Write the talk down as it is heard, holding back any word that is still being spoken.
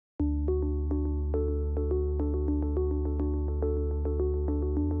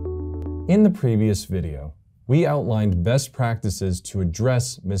In the previous video, we outlined best practices to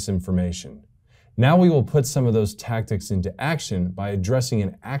address misinformation. Now we will put some of those tactics into action by addressing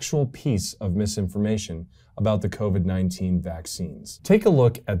an actual piece of misinformation about the COVID-19 vaccines. Take a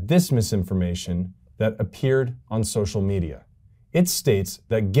look at this misinformation that appeared on social media. It states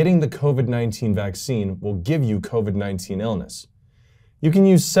that getting the COVID-19 vaccine will give you COVID-19 illness. You can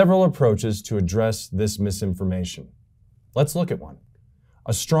use several approaches to address this misinformation. Let's look at one.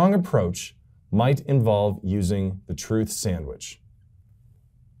 A strong approach might involve using the truth sandwich.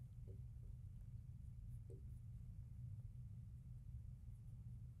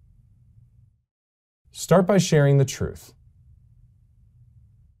 Start by sharing the truth.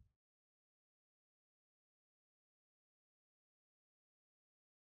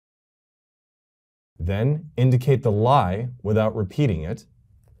 Then indicate the lie without repeating it.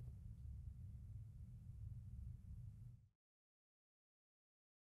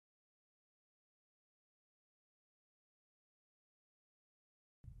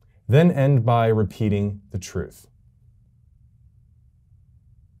 Then end by repeating the truth.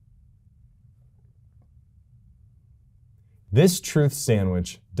 This truth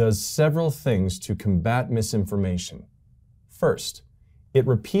sandwich does several things to combat misinformation. First, it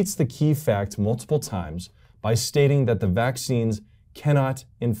repeats the key fact multiple times by stating that the vaccines cannot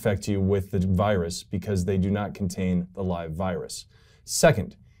infect you with the virus because they do not contain the live virus.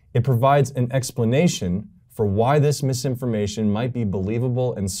 Second, it provides an explanation for why this misinformation might be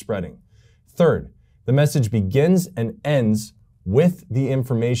believable and spreading. Third, the message begins and ends with the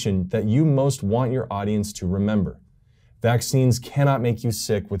information that you most want your audience to remember. Vaccines cannot make you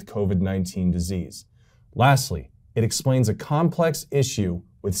sick with COVID-19 disease. Lastly, it explains a complex issue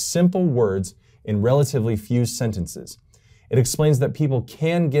with simple words in relatively few sentences. It explains that people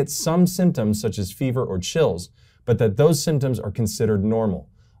can get some symptoms such as fever or chills, but that those symptoms are considered normal.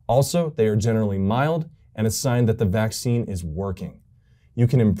 Also, they are generally mild and a sign that the vaccine is working. You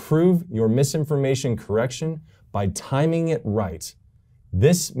can improve your misinformation correction by timing it right.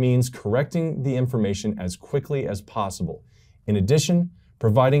 This means correcting the information as quickly as possible. In addition,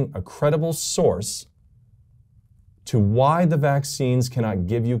 providing a credible source to why the vaccines cannot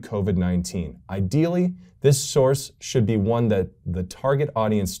give you COVID-19. Ideally, this source should be one that the target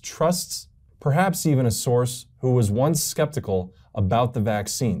audience trusts, perhaps even a source who was once skeptical about the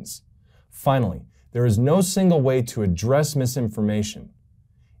vaccines. Finally, there is no single way to address misinformation.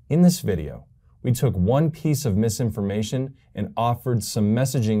 In this video, we took one piece of misinformation and offered some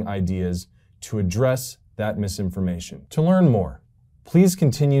messaging ideas to address that misinformation. To learn more, please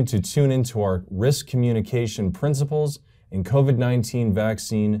continue to tune into our risk communication principles and COVID-19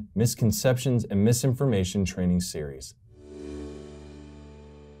 vaccine misconceptions and misinformation training series.